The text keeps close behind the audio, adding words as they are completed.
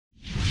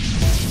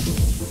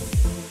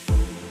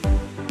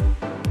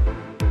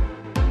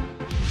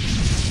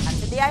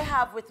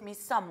have with me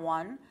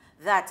someone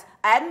that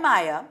I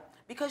admire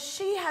because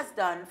she has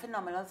done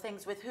phenomenal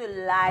things with her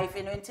life,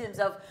 you know, in terms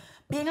of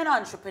being an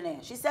entrepreneur.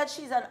 She said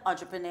she's an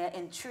entrepreneur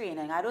in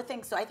training. I don't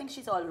think so. I think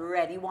she's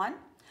already one.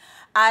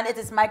 And it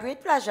is my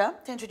great pleasure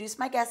to introduce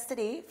my guest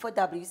today for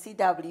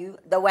WCW,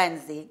 the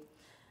Wednesday,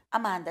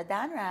 Amanda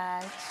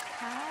Dhanraj.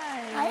 Hi.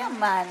 Hi,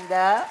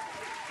 Amanda.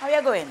 How are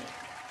you going?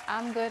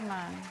 I'm good,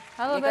 man.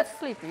 A little bit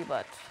sleepy,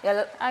 but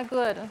I'm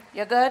good.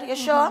 You're good? You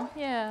sure?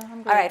 Yeah,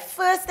 I'm good. All right,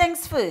 first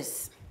things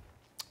first.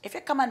 If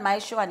you come on my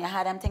show and you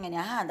had them thing in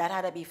your hand, that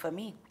had to be for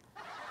me.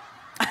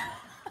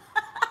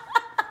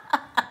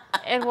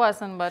 It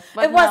wasn't, but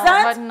it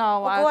wasn't? But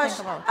no, oh, I'll gosh,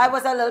 think about it. I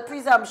was a little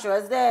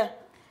presumptuous there.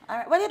 All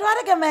right, what do you want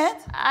to give me it?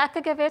 I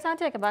could give it and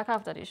take it back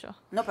after the show.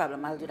 No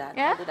problem, I'll do that.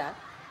 Yeah? I'll do that.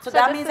 So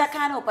that means I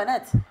can't open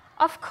it.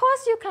 Of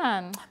course you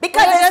can.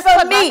 Because it's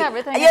for me.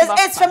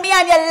 It's for me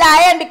and you're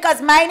lying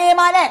because my name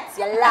on it.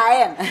 You're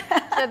lying.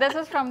 So this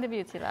is from the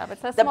Beauty Lab.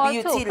 It's a the small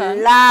Beauty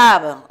token.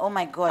 Lab. Oh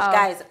my gosh,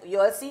 guys, you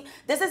all see?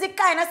 This is the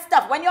kind of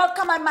stuff. When you all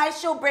come on my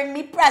show, bring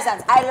me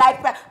presents. I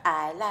like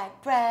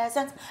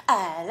presents.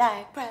 I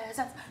like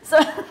presents.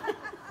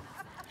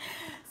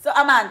 So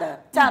Amanda,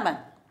 tell me.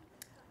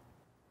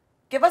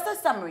 Give us a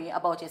summary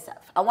about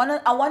yourself. I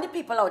want the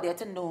people out there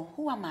to know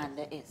who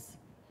Amanda is.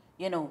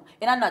 You know,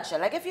 in a nutshell.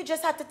 Like if you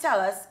just had to tell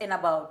us in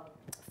about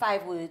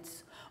 5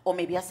 words, or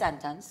maybe a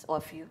sentence, or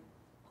a few.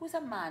 Who's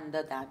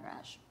Amanda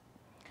Dhanraj?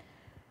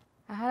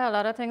 I had a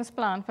lot of things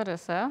planned for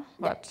this,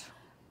 but...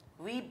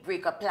 We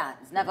break up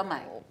plans, never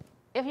mind.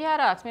 If you had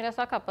asked me this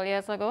a couple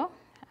years ago,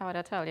 I would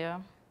have told you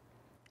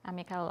I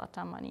make a lot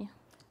of money.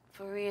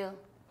 For real?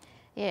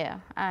 Yeah,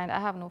 and I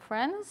have no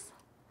friends,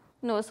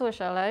 no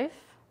social life,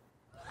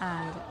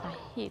 and I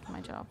hate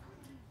my job.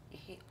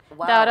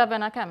 Wow. That would have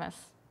been a chemist.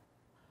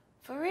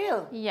 For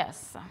real?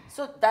 Yes.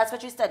 So that's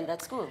what you studied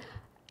at school?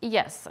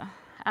 Yes.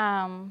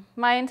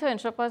 My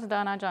internship was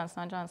done at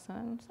Johnson &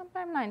 Johnson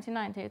sometime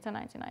 1998 to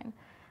 99.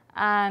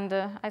 And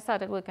I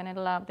started working in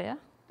the lab there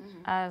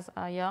as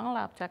a young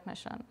lab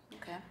technician.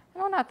 Okay. I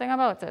know nothing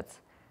about it,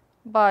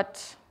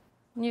 but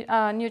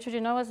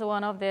Neutrogena was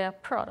one of their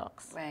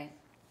products. Right.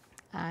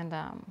 And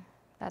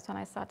that's when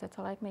I started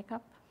to like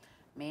makeup.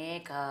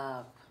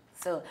 Makeup.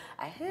 So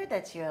I heard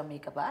that you're a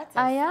makeup artist.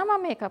 I am a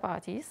makeup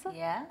artist.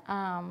 Yeah?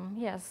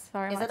 Yes,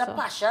 very much Is it a so.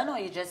 passion or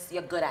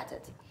you're good at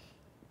it?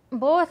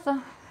 Both.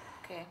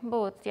 Okay.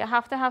 Both. You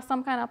have to have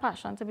some kind of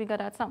passion to be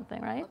good at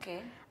something, right?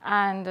 Okay.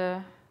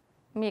 And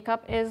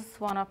makeup is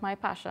one of my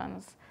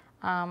passions,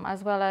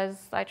 as well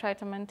as I try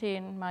to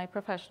maintain my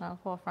professional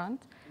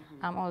forefront.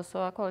 I'm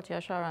also a quality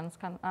assurance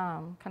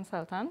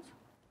consultant,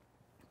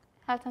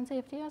 health and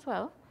safety as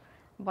well,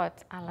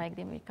 but I like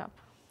the makeup.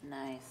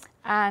 Nice.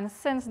 And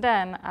since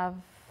then, I've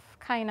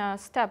kind of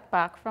stepped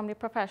back from the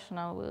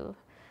professional world,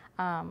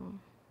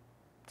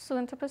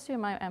 soon to pursue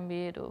my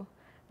MBA though,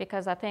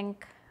 because I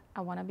think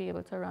I want to be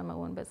able to run my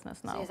own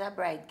business now. So is that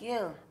bright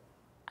girl?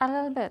 A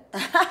little bit,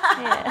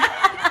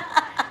 yeah.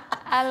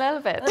 A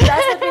little bit.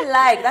 That's what we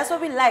like. That's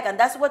what we like, and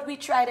that's what we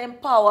try to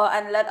empower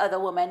and let other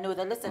women know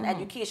that listen,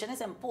 education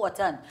is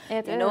important.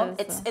 It you know,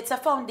 is. it's a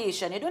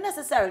foundation. You don't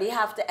necessarily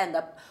have to end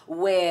up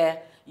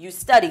where you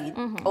studied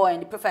or in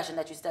the profession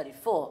that you studied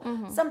for.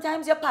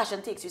 Sometimes your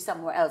passion takes you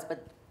somewhere else,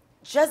 but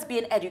just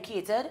being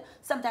educated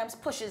sometimes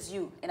pushes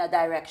you in a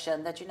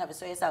direction that you never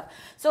saw yourself.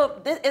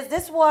 So is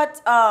this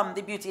what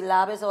the Beauty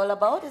Lab is all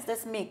about? Is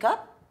this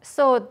makeup?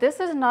 So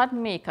this is not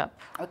makeup.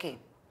 Okay.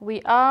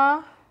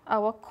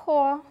 Our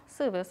core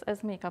service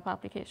is makeup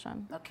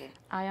application. Okay.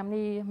 I am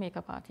the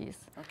makeup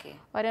artist. Okay.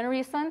 But in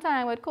recent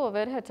time with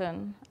COVID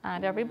hitting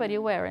and everybody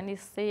wearing the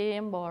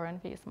same boring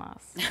face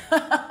mask,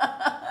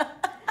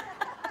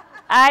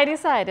 I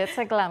decided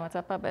to glam it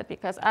up a bit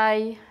because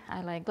I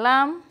like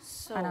glam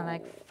and I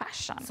like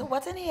fashion. So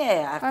what's in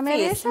here? A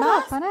Maybe face you should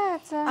mask? open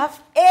it.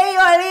 Hey,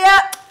 Olia!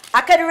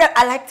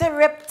 I like to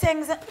rip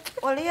things.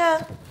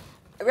 Olia,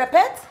 rip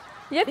it?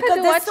 You because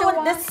could do what you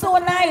want. This is so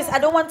nice. I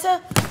don't want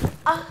to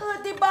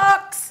hurt the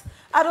box.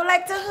 I don't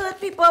like to hurt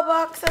people's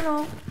box, you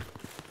know.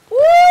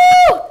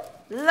 Woo!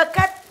 Look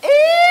at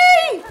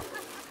it.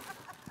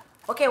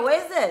 Okay, where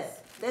is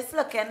this? This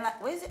looking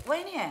like, where is it? Where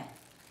in here?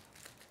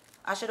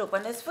 I should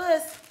open this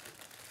first.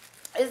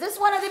 Is this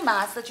one of the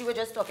masks that you were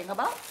just talking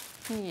about?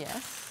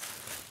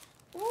 Yes.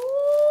 Ooh!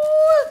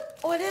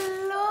 Oh, they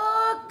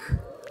look.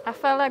 I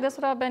felt like this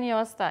would have been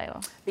your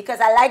style. Because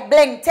I like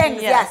bling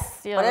things,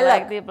 yes. You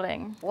like the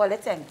bling. What do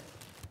you think?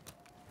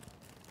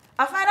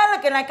 I find her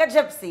looking like a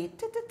gypsy.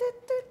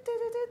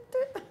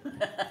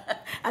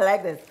 I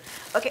like this.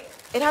 Okay,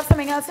 it has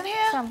something else in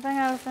here? Something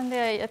else in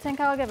there. You think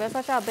I'll give it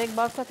such a big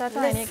box with a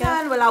tiny gift?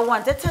 Listen, well, I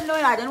wanted to know.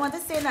 I didn't want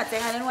to say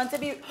nothing. I didn't want to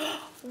be...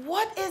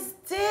 What is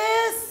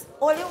this?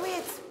 Only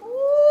wait.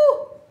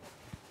 Ooh.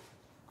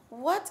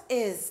 What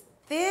is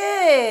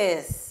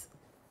this?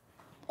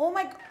 Oh,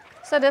 my God.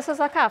 So this is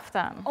a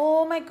kaftan.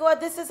 Oh, my God.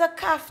 This is a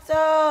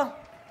kaftan.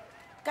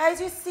 Guys,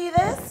 you see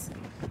this?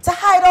 To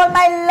hide all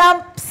my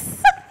lumps.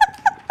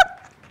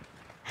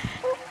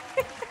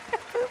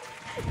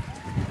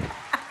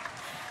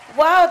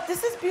 Wow,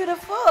 this is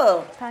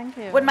beautiful. Thank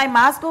you. Would my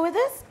mask go with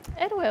this?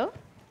 It will.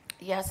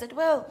 Yes, it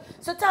will.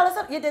 So tell us,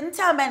 you didn't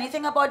tell me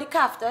anything about the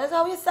kafters,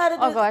 how you started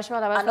Oh this? gosh,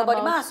 well, I was about the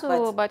about mask,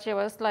 two, but you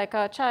was like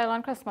a child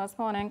on Christmas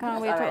morning.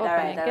 Can't wait to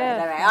open it.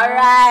 All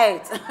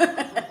right.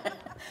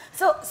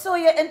 So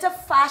you're into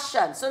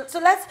fashion. So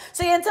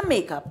you're into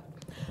makeup.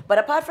 But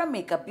apart from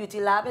makeup, Beauty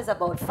Lab is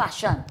about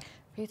fashion.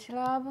 Beauty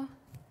Lab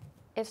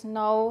is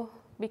now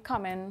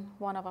becoming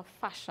one of a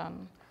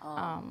fashion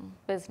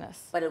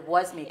business. But it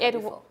was makeup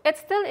before. It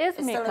still is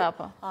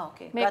makeup.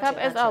 Okay. Makeup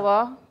is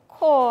our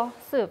core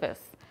service.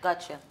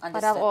 Gotcha. Understood.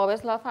 But I've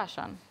always loved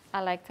fashion.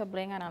 I like to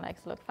bling and I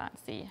like to look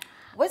fancy.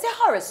 What's your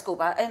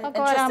horoscope? I'm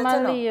interested I'm to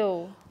a know.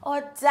 Leo.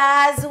 Oh,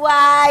 that's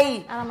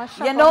why. And I'm a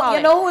you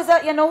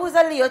know who's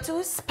a Leo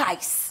too?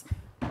 Spice.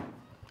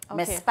 Okay.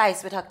 Miss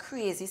Spice with her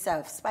crazy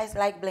self. Spice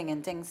like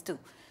blinging things too.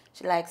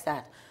 She likes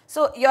that.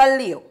 So you're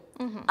Leo.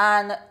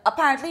 And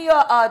apparently you're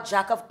a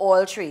jack of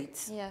all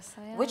trades. Yes,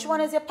 I am. Which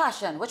one is your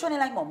passion? Which one you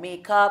like more?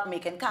 Makeup,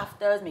 making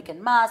kafters,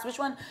 making masks? Which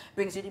one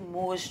brings you the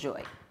most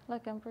joy?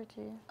 Looking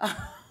pretty.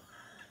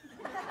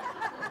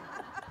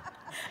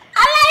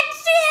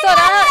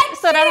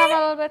 So that have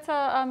a little bit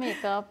of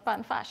makeup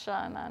and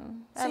fashion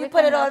and so you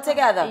put it all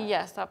together?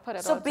 Yes, I put it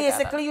all So together.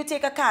 basically you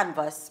take a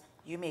canvas,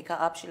 you make her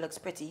up, she looks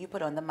pretty, you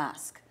put on the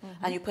mask,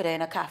 and you put her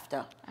in a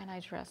kaftar. And I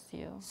dress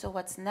you. So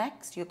what's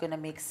next? You're going to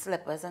make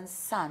slippers and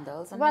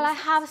sandals? And Well, I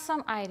have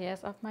some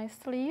ideas up my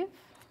sleeve.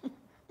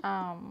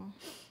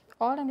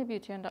 All in the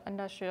beauty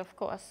industry, of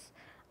course.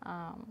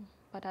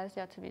 But that's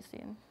yet to be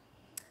seen.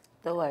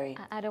 Don't worry.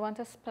 I don't want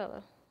to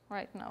spill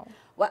right now.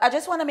 Well, I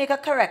just want to make a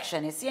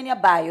correction. You see in your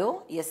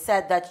bio, you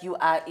said that you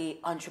are an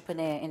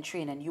entrepreneur in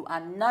training. You are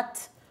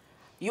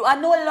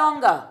no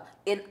longer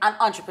an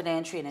entrepreneur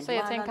in training. So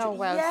you think I'm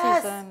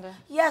well-seasoned?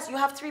 Yes, you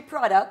have 3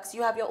 products.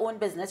 You have your own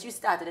business. You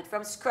started it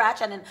from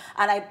scratch.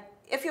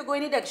 If you go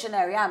in the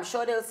dictionary, I'm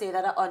sure they'll say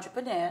that an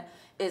entrepreneur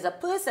is a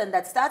person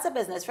that starts a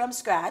business from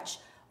scratch,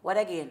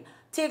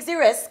 takes the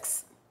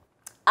risks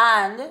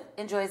and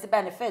enjoys the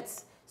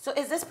benefits. So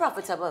is this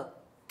profitable?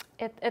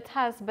 It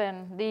has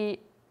been.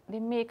 The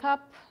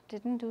makeup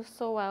didn't do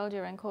so well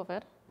during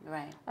COVID.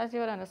 Right. As you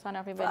would understand,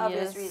 everybody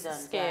is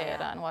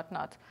scared and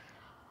whatnot.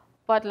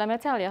 But let me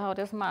tell you how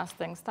this mask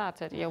thing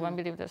started. You won't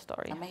believe the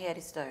story. I'm going to hear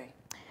the story.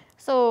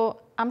 So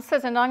I'm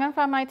sitting down in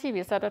front of my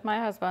TV set with my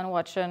husband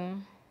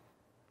watching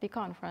the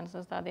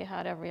conferences that they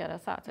had every other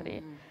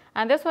Saturday.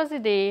 And this was the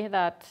day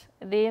that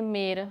they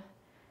made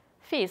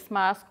face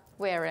mask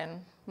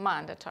wearing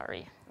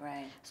mandatory.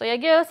 Right. So your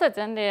girl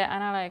sitting there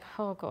and I'm like,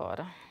 oh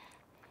God.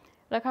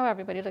 Look how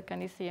everybody looking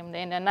the same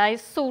day in a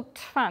nice suit,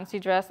 fancy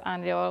dress,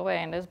 and they're all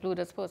wearing this blue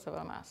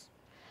disposable mask.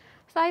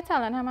 So I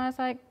telling him, I was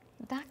like,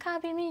 that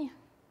can't be me.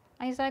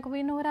 And he's like,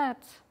 we know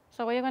that.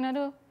 So what are you going to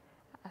do?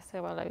 I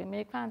said, well, let me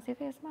make fancy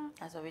face masks.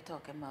 That's what we're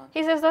talking about.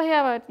 He says, oh,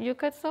 yeah, but you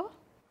could sew?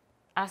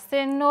 I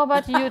said, no,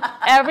 but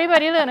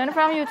everybody learning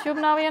from YouTube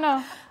now, you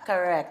know.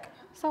 Correct.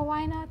 So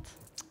why not?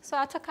 So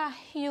I took a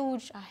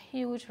huge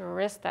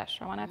risk, Dash,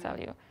 I want to tell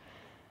you.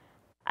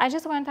 I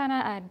just went and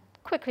I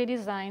quickly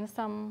designed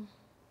some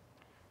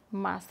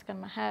mask in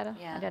my head.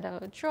 Yeah. I did a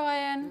little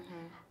drawing,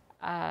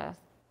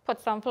 put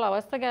some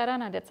flowers together,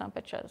 and I did some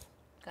pictures.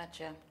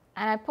 Gotcha.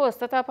 And I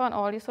posted up on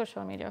all the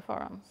social media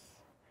forums.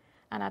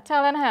 And I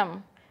telling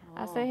him,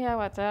 I say, here,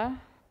 what,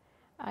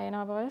 I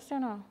know about this, you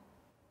know.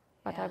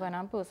 But I'm going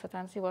to post it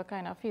and see what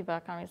kind of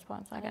feedback and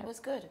response I get. It was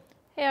good.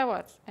 Here,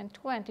 what, in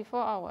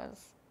 24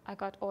 hours, I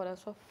got orders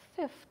for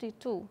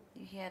 52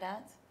 You hear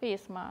that?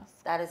 face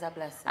masks. That is a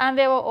blessing. And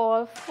they were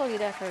all fully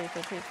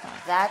decorated face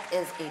masks. That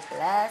is a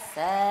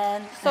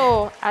blessing.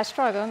 So I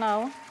struggle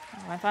now.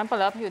 I try and pull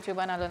up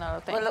YouTube and I learn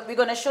other things. Well, look, we're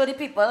going to show the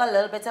people a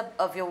little bit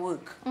of your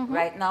work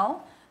right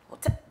now.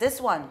 This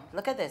one,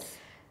 look at this.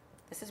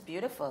 This is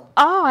beautiful.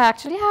 Oh, I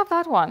actually have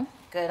that one.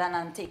 Good, and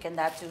I'm taking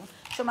that too.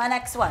 Show my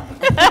next one.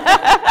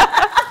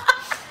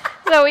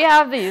 So we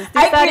have these.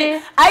 I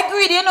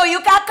agree. You know,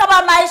 you can't come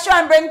on my show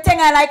and bring thing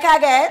and I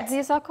can't get.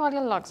 These are called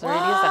your luxury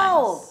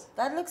Wow, designs.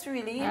 that looks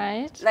really,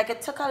 right? Like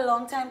it took a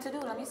long time to do.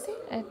 Let me see.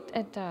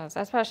 It does,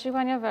 especially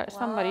when you're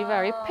somebody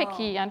very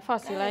picky and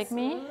fussy like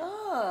me.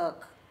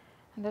 Look.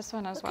 And this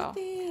one as Look well. at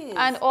these.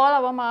 And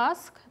all our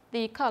masks,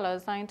 the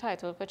colors are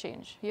entitled for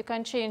change. You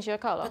can change your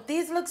color. But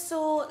these look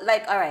so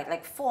like, all right,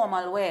 like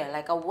formal wear,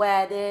 like a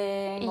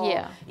wedding.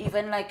 Or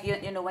even like,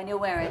 you know, when you're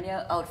wearing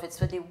your outfits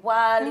for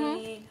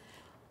Diwali.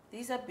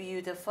 These are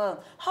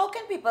beautiful. How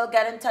can people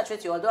get in touch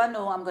with you? Although I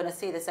know I'm going to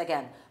say this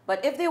again.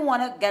 But if they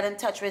want to get in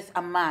touch with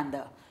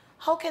Amanda,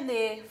 how can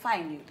they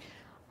find you?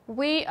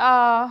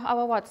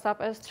 Our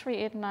WhatsApp is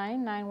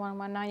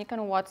 389-9119. You can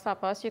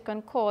WhatsApp us. You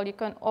can call. You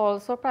can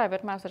also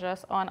private message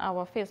us on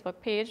our Facebook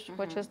page,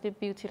 which is the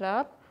Beauty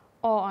Lab,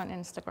 or on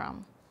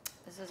Instagram.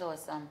 This is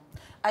awesome.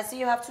 I see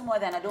you have 2 more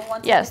then. I don't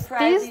want to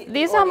deprive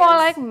these are more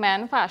like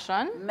men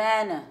fashion.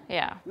 Men.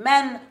 Yeah.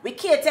 Men, we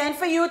catering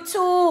for you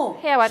too.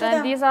 Here,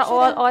 and these are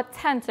all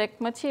authentic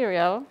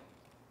material,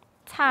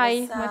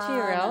 Thai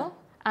material.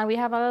 And we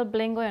have a little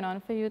bling going on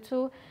for you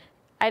too.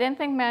 I didn't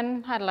think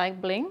men had like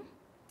bling.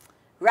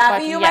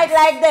 Ravi, you might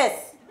like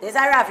this. This is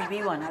a Ravi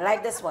B one. I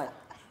like this one.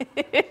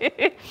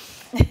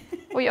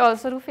 We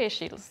also do face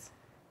shields.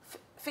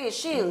 Face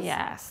shields?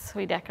 Yes,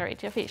 we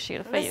decorate your face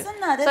shield for Listen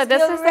you. now, this so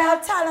this girl is real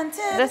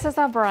talented. This is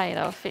a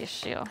bridal face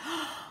shield.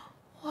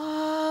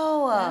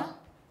 Wow. Yeah.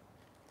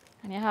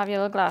 And you have your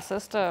little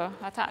glasses to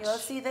attach. You'll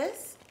see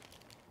this?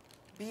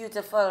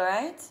 Beautiful,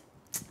 right?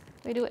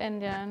 We do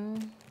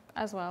Indian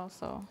as well,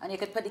 so. And you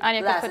could put the And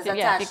you glasses could put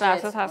attached the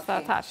glasses to has it. to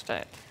attach to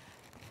it.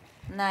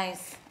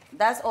 Nice.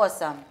 That's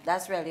awesome.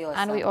 That's really awesome.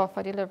 And we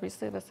offer delivery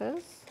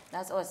services.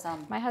 That's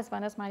awesome. My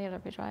husband is my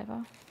delivery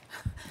driver.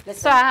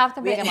 Listen, So I have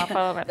to big him up a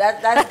little bit.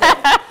 That's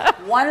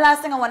good. One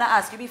last thing I want to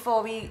ask you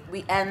before we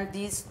end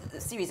these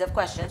series of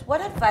questions.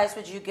 What advice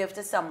would you give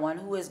to someone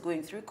who is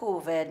going through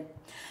COVID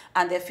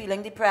and they're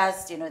feeling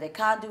depressed, you know, they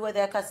can't do what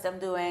they're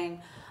accustomed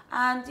doing,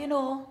 and, you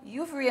know,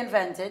 you've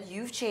reinvented,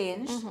 you've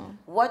changed. Mm-hmm.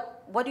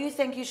 What do you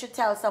think you should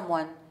tell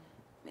someone,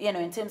 you know,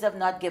 in terms of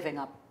not giving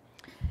up?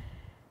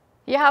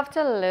 You have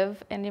to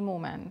live in the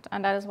moment,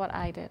 and that is what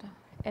I did.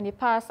 In the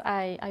past,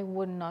 I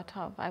would not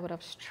have. I would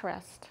have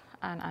stressed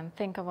and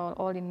think about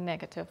all the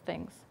negative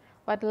things.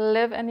 But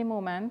live in the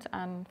moment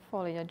and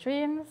follow your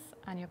dreams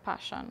and your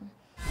passion.